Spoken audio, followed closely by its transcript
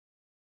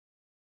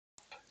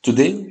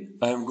Today,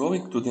 I am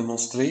going to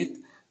demonstrate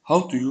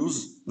how to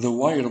use the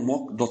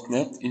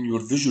WireMock.net in your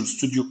Visual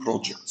Studio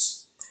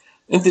projects.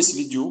 In this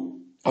video,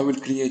 I will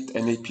create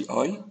an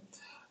API.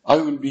 I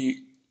will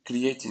be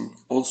creating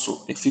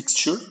also a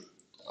fixture.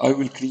 I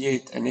will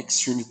create an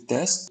xUnit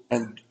test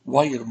and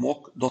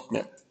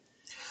WireMock.net.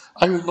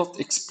 I will not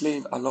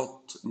explain a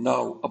lot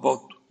now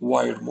about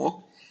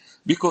WireMock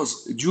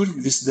because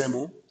during this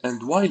demo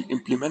and while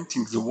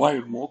implementing the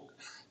WireMock,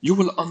 you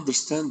will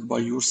understand by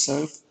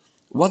yourself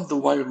what the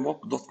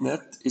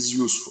WireMock.net is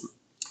useful.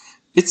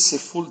 It's a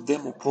full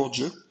demo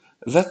project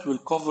that will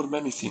cover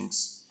many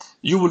things.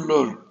 You will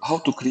learn how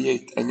to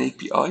create an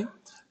API,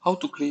 how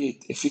to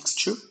create a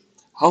fixture,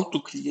 how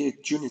to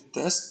create unit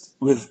tests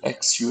with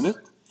xUnit,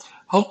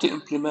 how to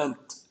implement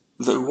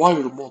the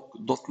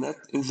WireMock.net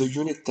in the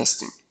unit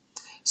testing.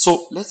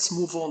 So let's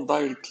move on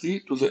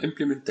directly to the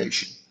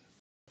implementation.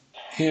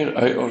 Here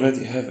I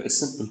already have a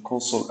simple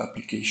console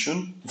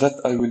application that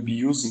I will be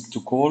using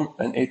to call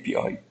an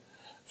API.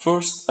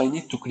 First, I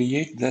need to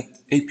create that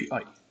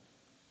API.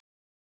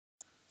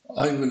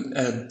 I will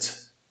add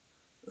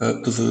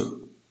to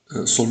the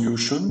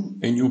solution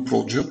a new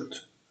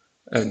project,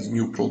 add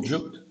new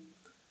project,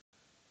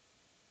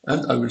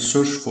 and I will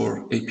search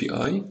for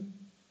API,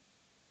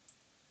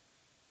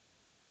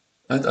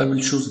 and I will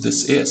choose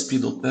this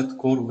ASP.NET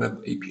Core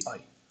Web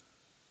API.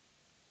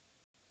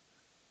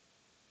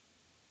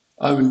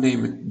 I will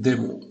name it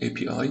Demo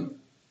API.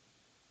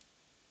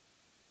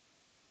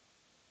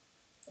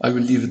 I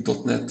will leave it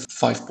 .NET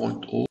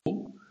 5.0.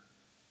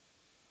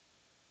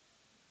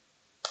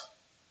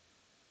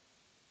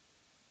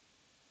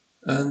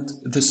 And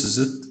this is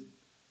it.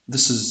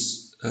 This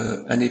is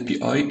an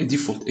API, a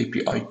default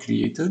API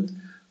created,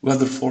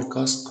 weather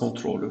forecast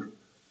controller.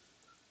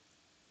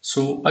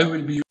 So I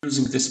will be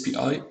using this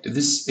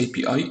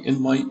API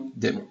in my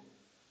demo.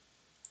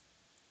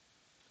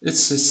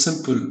 It's a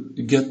simple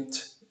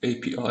GET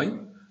API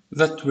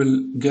that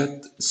will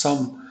get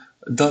some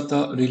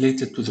data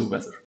related to the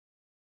weather.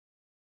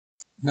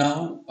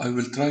 Now I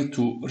will try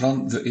to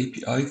run the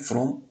API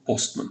from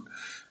Postman.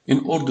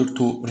 In order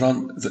to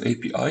run the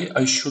API,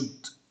 I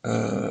should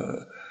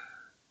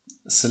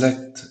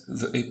select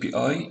the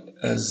API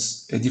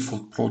as a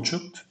default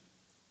project,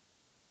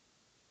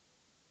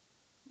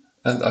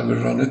 and I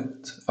will run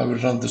it. I will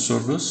run the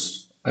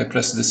service. I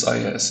press this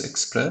IIS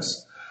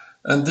Express,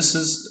 and this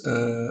is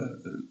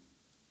the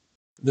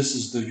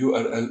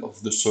URL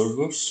of the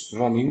servers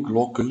running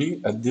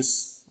locally at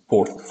this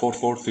port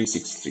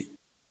 44363.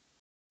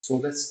 So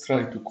let's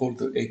try to call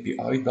the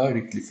API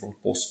directly from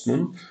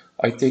Postman.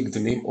 I take the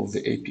name of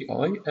the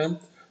API and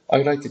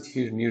I write it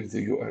here near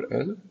the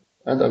URL,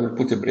 and I will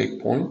put a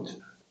breakpoint.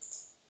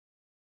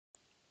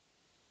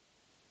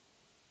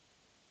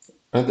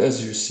 And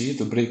as you see,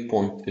 the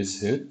breakpoint is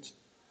hit,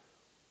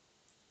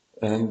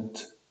 and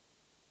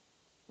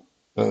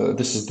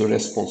this is the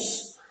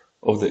response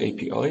of the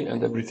API,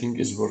 and everything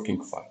is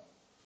working fine.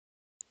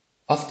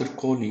 After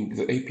calling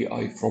the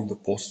API from the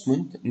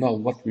Postman, now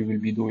what we will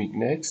be doing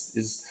next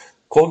is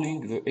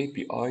calling the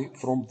API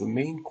from the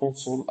main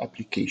console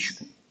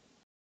application.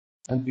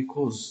 And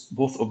because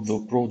both of the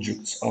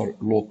projects are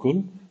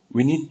local,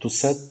 we need to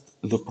set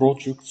the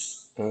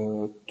projects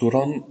to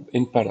run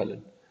in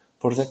parallel.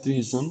 For that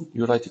reason,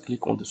 you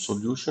right-click on the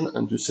solution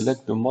and you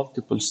select the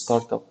multiple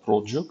startup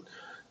project,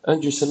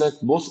 and you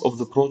select both of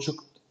the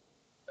project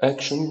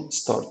action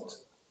start.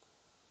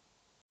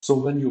 So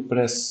when you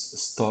press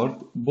start,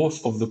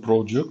 both of the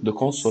project, the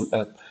console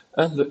app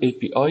and the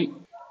API,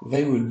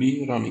 they will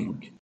be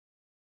running.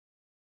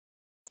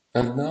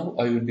 And now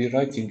I will be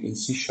writing in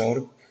C#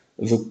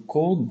 the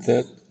code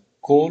that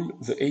call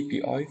the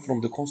API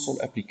from the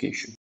console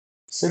application.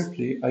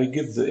 Simply, I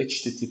give the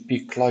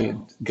HTTP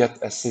client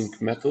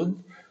getAsync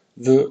method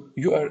the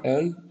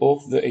URL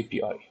of the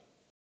API.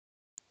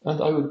 And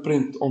I will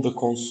print on the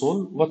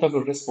console whatever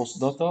response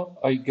data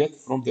I get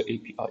from the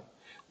API.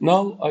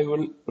 Now I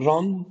will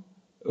run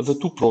the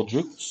two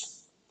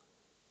projects,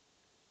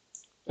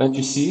 and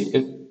you see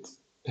it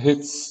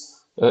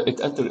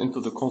enters into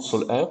the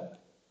console app,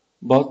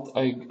 but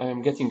I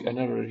am getting an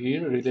error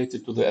here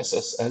related to the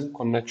SSL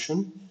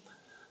connection.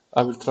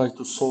 I will try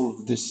to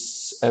solve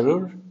this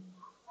error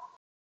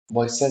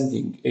by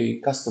sending a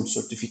custom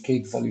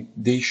certificate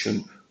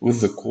validation with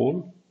the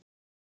call.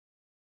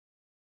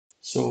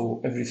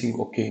 So everything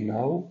okay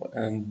now,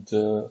 and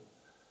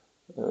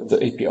the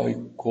API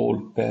call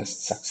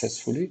passed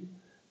successfully,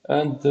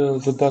 and the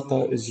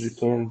data is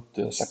returned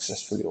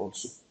successfully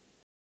also.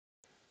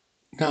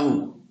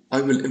 Now I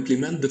will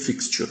implement the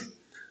fixture.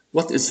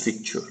 What is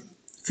fixture?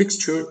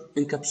 Fixture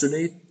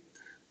encapsulates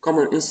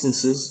common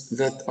instances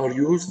that are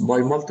used by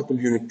multiple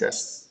unit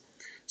tests.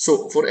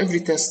 So for every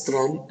test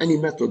run, any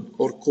method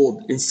or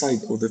code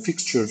inside of the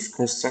fixture's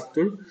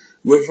constructor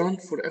will run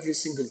for every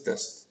single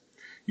test.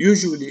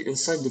 Usually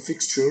inside the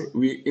fixture,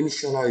 we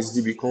initialize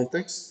DB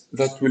context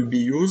that will be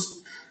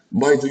used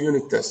by the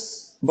unit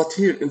tests. But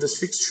here in this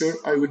fixture,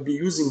 I will be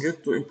using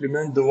it to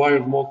implement the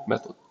WireMock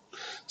method.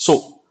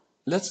 So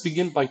let's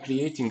begin by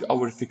creating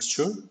our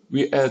fixture.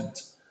 We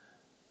add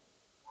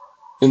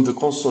in the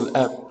console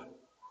app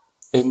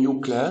a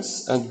new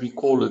class and we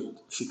call it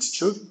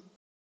Fixture.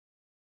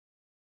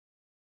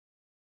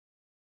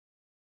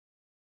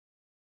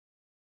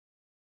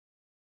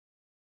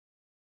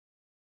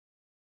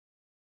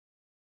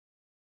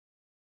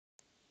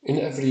 In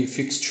every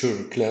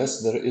fixture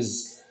class, there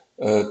is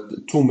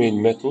two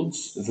main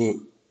methods, the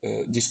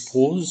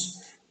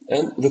dispose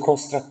and the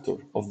constructor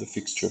of the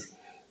fixture.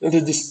 In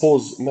the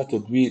dispose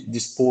method, we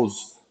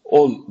dispose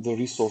all the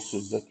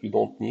resources that we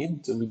don't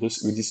need.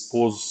 We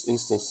dispose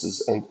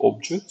instances and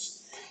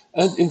objects.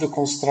 And in the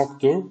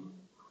constructor,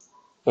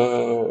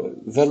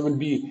 there will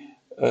be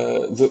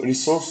the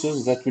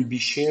resources that will be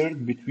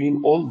shared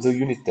between all the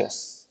unit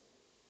tests.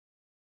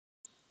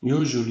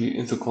 Usually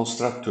in the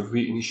constructor,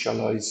 we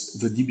initialize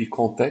the DB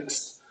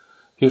context.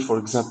 Here, for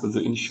example, the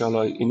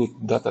initialize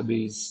init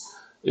database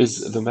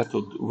is the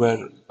method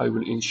where I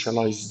will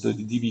initialize the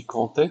DB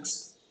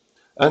context,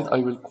 and I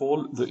will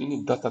call the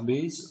init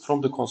database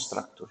from the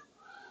constructor.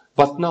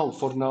 But now,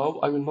 for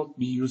now, I will not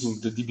be using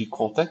the DB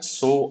context,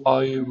 so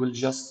I will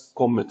just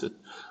commit it.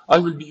 I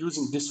will be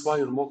using this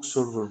WireMock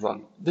server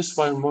run. This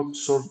WireMock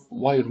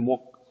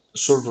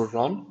server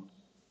run,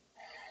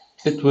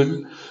 it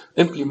will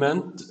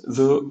implement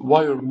the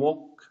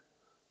WireMock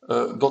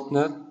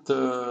 .NET,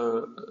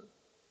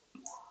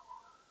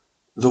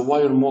 the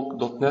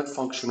WireMock.NET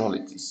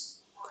functionalities.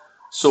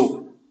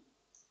 So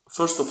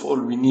first of all,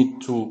 we need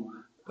to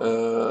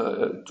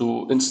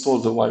install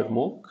the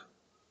WireMock.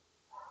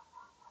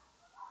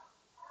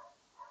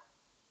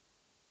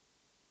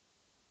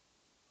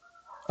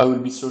 I will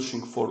be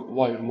searching for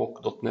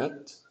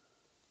WireMock.NET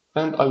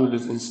and I will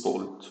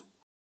install it.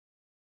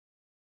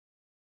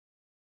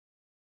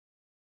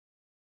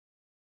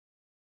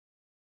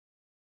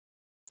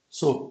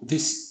 So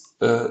this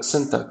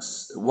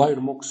syntax,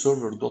 WireMock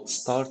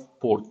server.start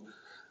port,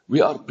 we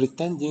are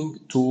pretending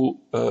to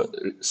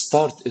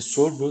start a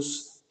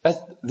service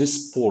at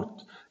this port.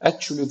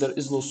 Actually, there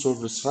is no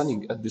service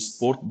running at this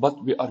port,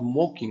 but we are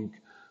mocking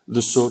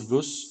the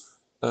service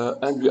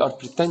and we are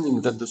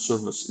pretending that the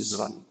service is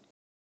running.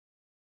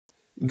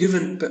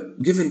 Given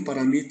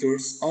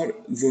parameters are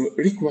the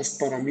request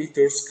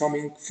parameters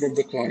coming from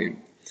the client.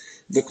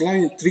 The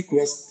client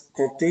request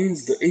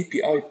contains the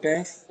API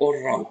path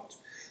or route.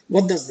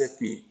 What does that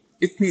mean?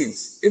 It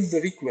means if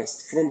the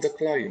request from the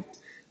client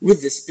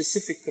with the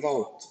specific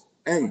route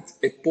and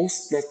a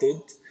post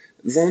method,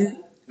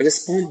 then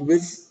respond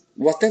with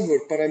whatever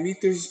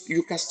parameters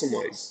you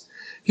customize.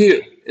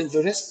 Here, in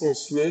the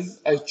response with,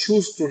 I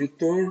choose to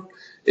return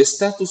a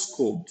status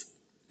code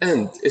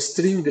and a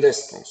string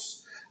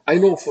response. I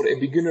know for a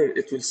beginner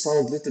it will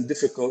sound a little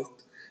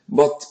difficult,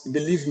 but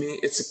believe me,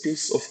 it's a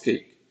piece of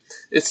cake.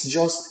 It's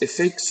just a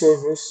fake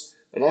service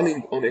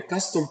running on a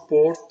custom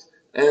port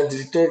and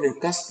returning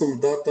custom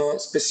data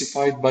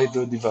specified by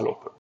the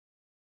developer.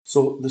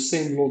 So the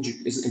same logic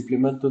is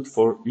implemented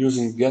for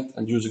using get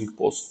and using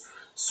post.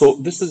 So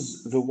this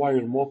is the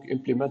WireMock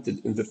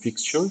implemented in the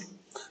fixture.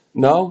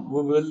 Now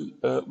we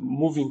will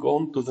moving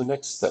on to the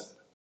next step.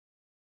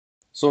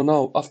 So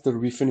now after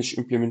we finish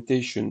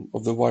implementation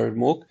of the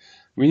WireMock,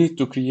 we need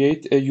to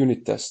create a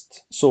unit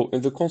test. So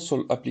in the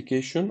console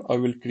application, I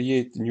will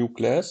create a new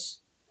class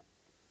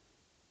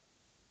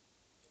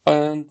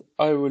and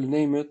I will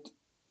name it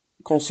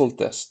console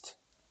test.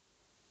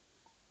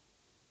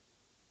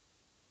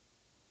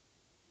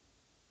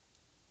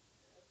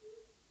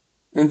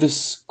 In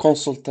this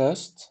console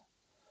test,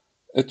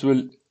 it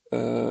will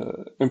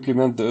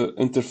implement the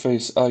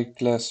interface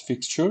iClass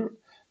fixture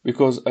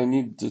because I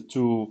need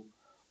to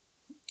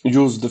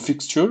use the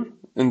fixture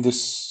in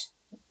this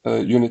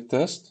unit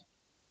test.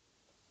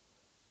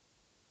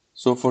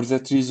 So for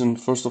that reason,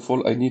 first of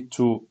all, I need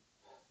to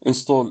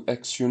install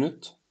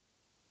xUnit.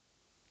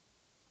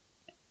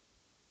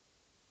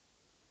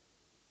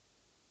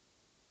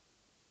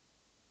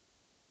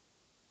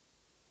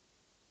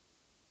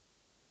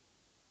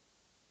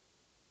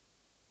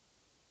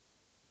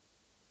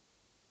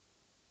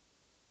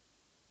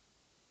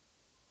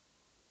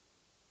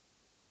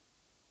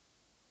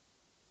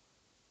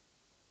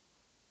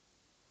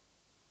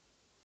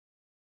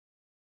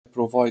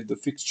 Provide the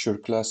fixture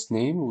class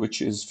name,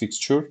 which is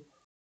fixture.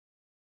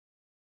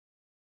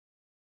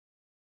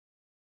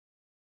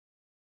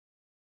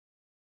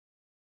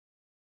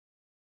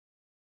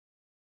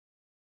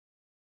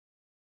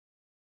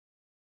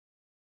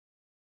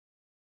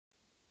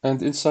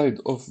 And inside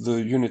of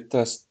the unit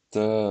test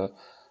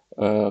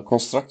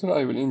constructor,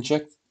 I will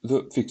inject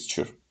the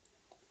fixture.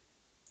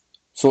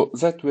 So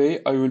that way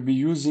I will be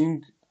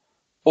using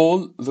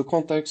all the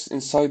contacts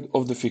inside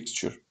of the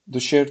fixture, the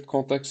shared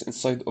contacts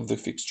inside of the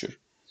fixture.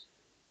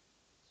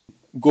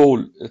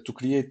 Goal to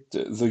create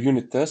the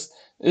unit test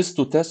is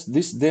to test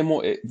this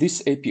demo,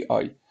 this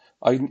API.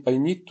 I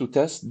need to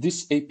test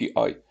this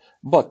API,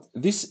 but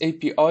this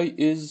API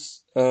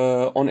is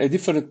on a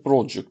different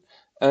project,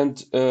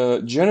 and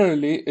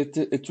generally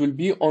it will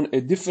be on a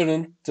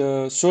different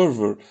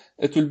server.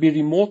 It will be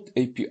remote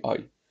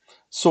API.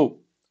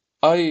 So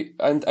I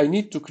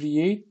need to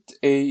create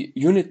a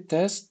unit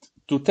test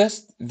to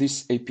test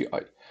this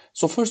API.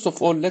 So first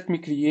of all, let me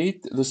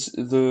create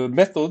the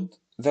method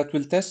that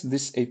will test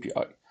this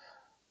API.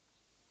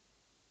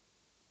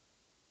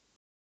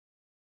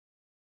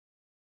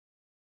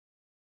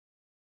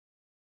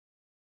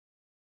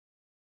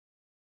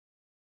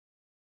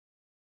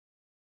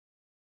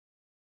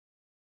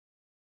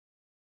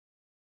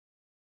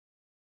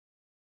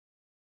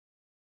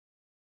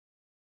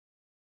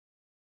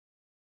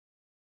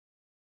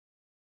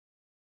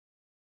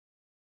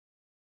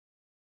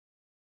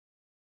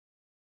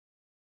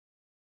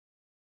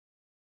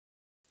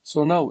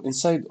 So now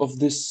inside of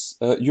this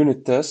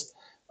unit test,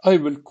 I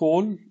will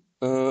call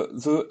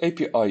the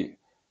API.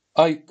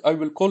 I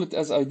will call it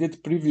as I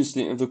did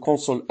previously in the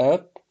console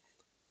app.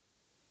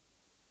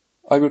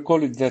 I will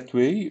call it that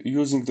way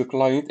using the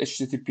client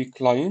HTTP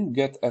client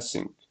get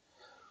async,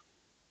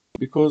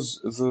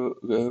 because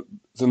the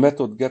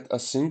method get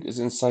async is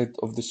inside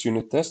of this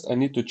unit test. I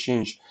need to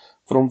change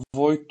from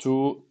void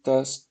to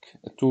task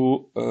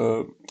to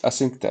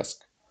async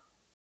task.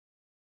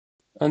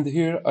 And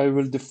here I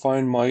will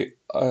define my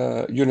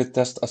unit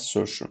test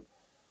assertion.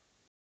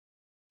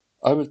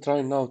 I will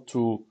try now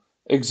to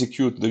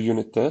execute the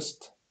unit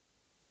test.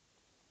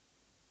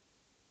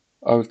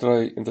 I will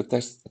try in the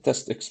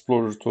test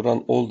explorer to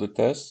run all the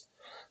tests,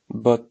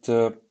 but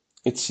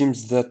it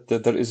seems that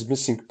there is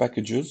missing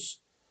packages.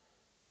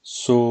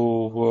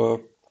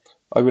 So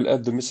I will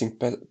add the missing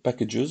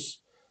packages.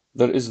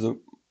 There is the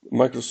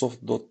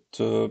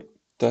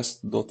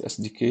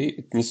Microsoft.test.sdk.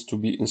 It needs to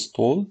be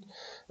installed,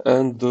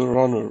 and the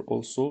runner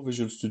also,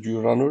 Visual Studio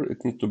Runner,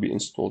 it needs to be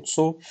installed.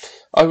 So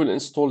I will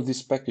install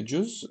these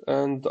packages,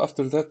 and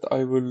after that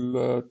I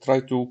will try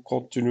to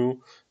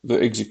continue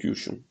the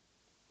execution.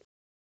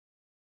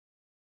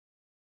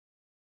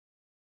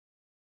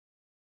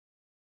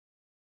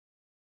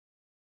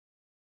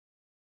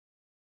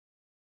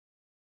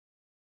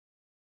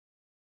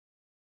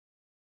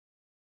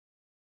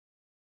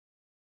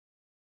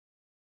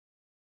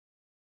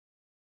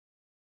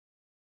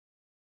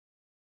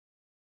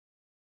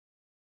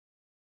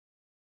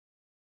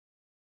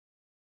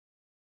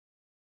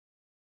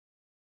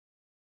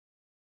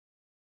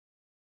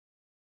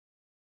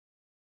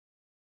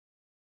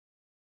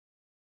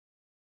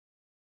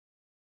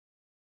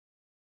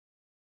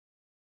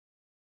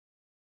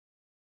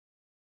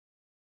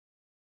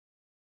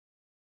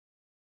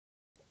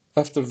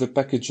 After the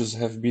packages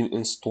have been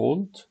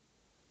installed,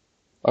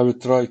 I will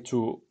try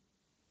to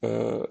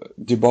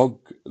debug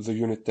the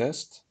unit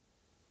test.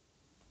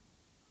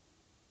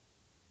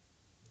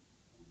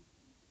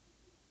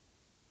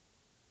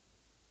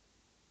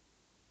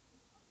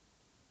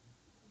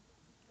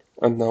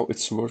 And now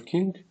it's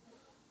working.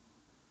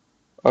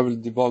 I will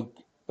debug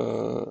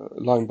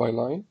line by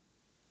line.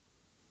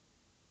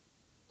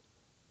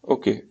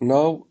 Okay,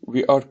 now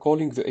we are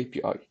calling the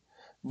API,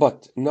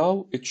 but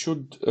now it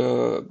should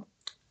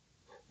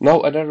now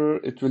an error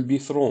it will be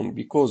thrown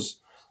because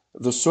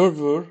the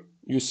server,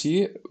 you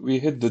see, we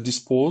hit the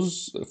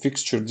dispose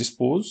fixture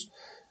dispose.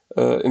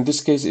 In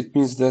this case, it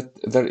means that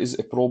there is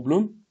a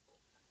problem.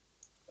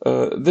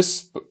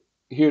 This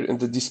here in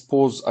the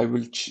dispose, I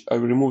will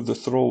remove the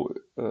throw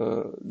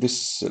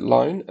this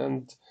line,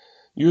 and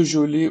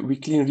usually we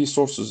clean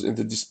resources in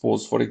the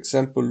dispose. For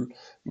example,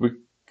 we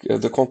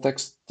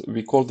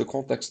call the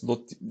context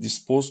dot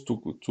dispose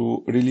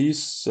to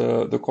release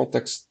the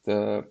context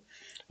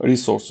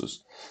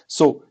resources.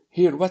 So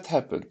here what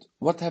happened?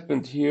 What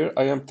happened here?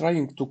 I am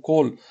trying to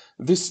call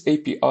this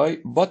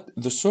API, but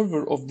the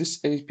server of this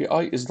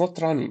API is not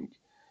running.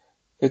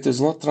 It is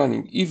not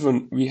running.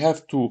 Even we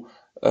have to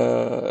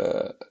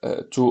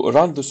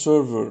run the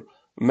server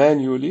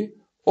manually,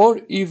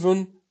 or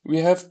even we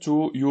have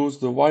to use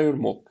the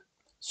WireMock.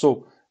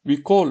 So we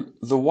call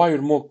the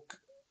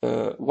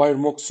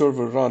WireMock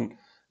server run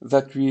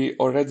that we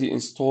already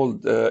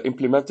installed,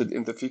 implemented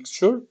in the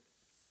fixture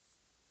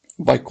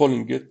by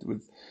calling it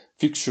with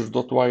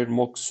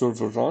fixture.wiremock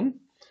server run,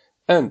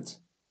 and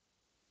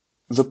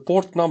the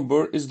port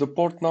number is the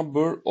port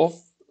number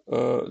of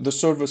the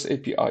service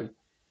API,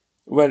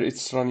 where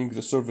it's running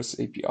the service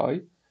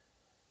API.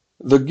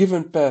 The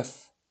given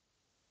path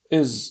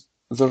is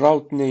the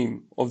route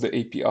name of the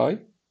API.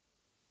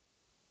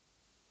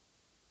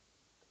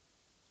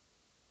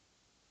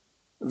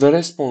 The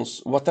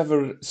response,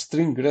 whatever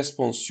string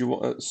response you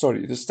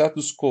want, the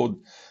status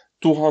code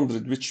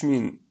 200, which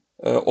means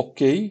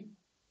OK,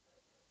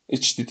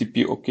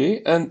 HTTP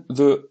OK, and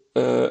the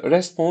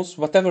response,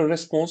 whatever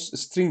response,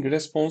 string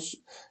response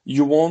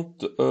you want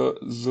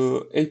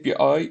the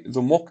API,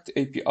 the mocked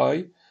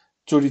API,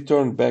 to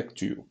return back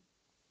to you.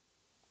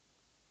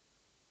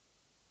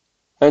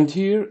 And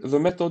here the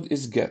method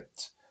is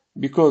get,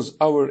 because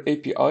our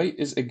API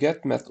is a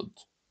get method.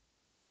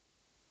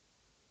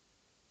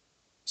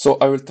 So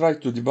I will try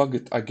to debug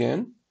it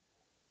again.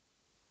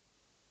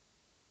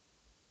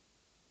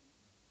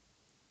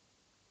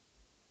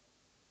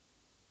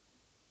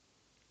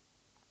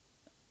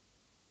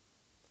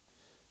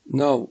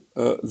 Now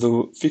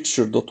the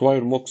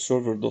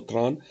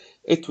fixture.wiremockserver.run,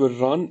 it will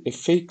run a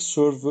fake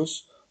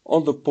service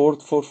on the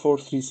port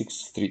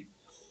 44363.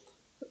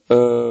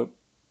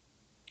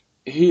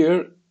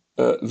 Here,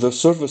 the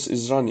service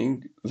is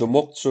running, the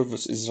mocked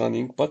service is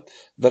running, but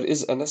there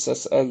is an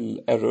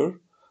SSL error.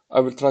 I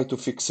will try to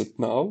fix it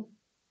now.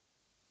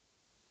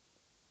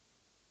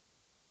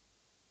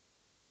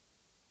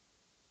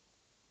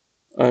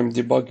 I'm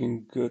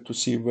debugging to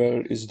see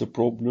where is the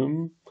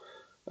problem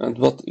and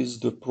what is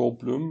the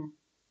problem.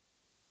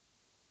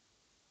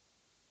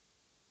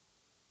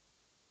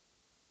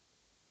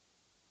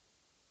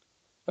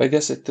 I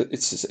guess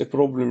it's a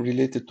problem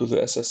related to the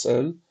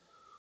SSL.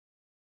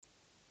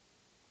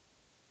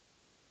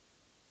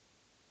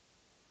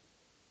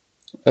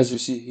 As you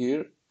see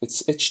here,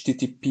 it's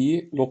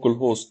HTTP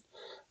localhost,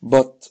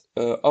 but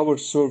our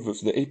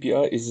service, the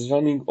API, is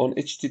running on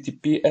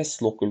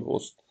HTTPS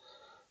localhost.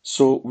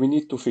 So we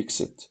need to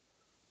fix it.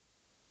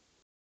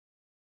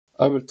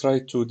 I will try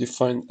to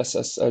define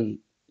SSL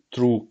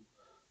true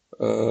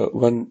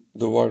when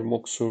the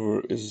WireMock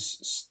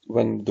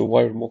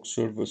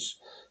service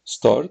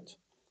start.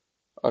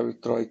 I will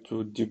try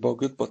to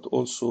debug it, but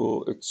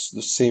also it's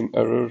the same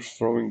error,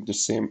 throwing the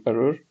same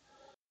error.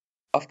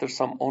 After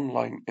some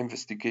online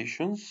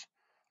investigations,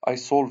 I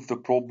solved the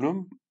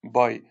problem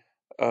by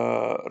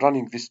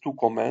running these two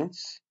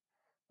commands.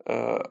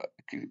 Uh,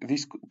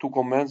 these two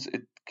commands,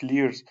 it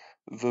clears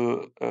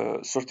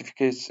the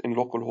certificates in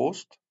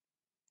localhost.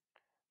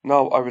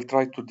 Now I will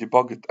try to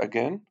debug it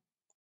again.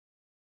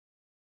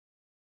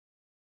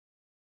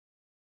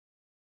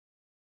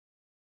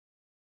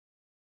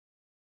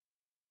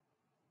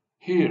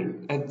 Here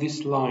at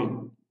this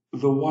line,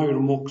 the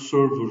WireMock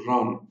server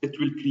run, it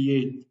will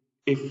create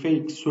a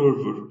fake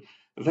server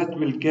that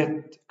will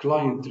get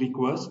client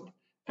request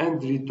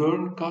and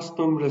return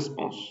custom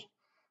response.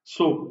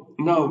 So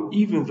now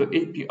even the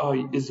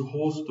API is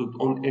hosted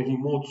on a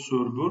remote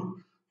server.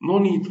 No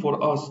need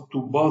for us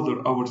to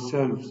bother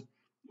ourselves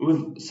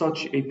with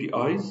such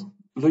APIs.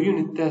 The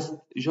unit test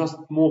just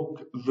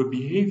mock the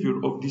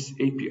behavior of these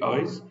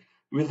APIs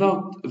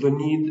without the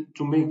need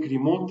to make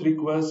remote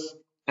requests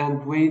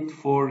and wait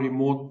for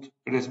remote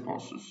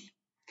responses.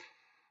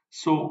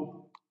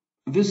 So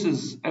this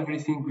is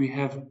everything we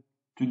have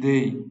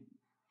today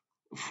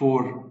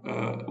for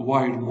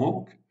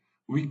WireMock.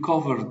 We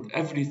covered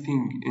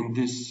everything in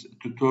this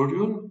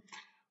tutorial.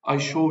 I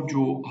showed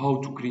you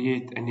how to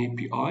create an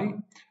API,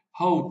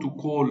 how to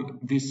call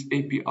this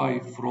API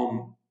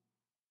from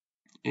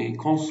a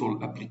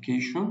console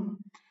application,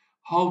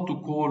 how to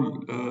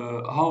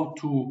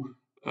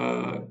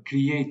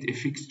create a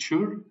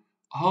fixture,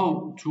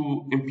 how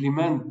to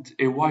implement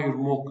a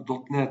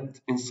WireMock.net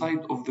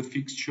inside of the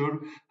fixture,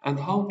 and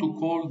how to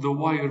call the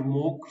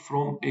WireMock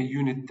from a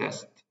unit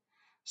test.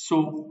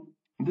 So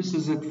this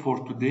is it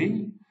for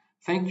today.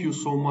 Thank you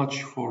so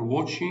much for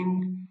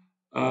watching.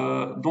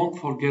 Don't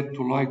forget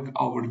to like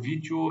our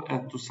video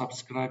and to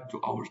subscribe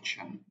to our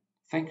channel.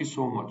 Thank you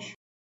so much.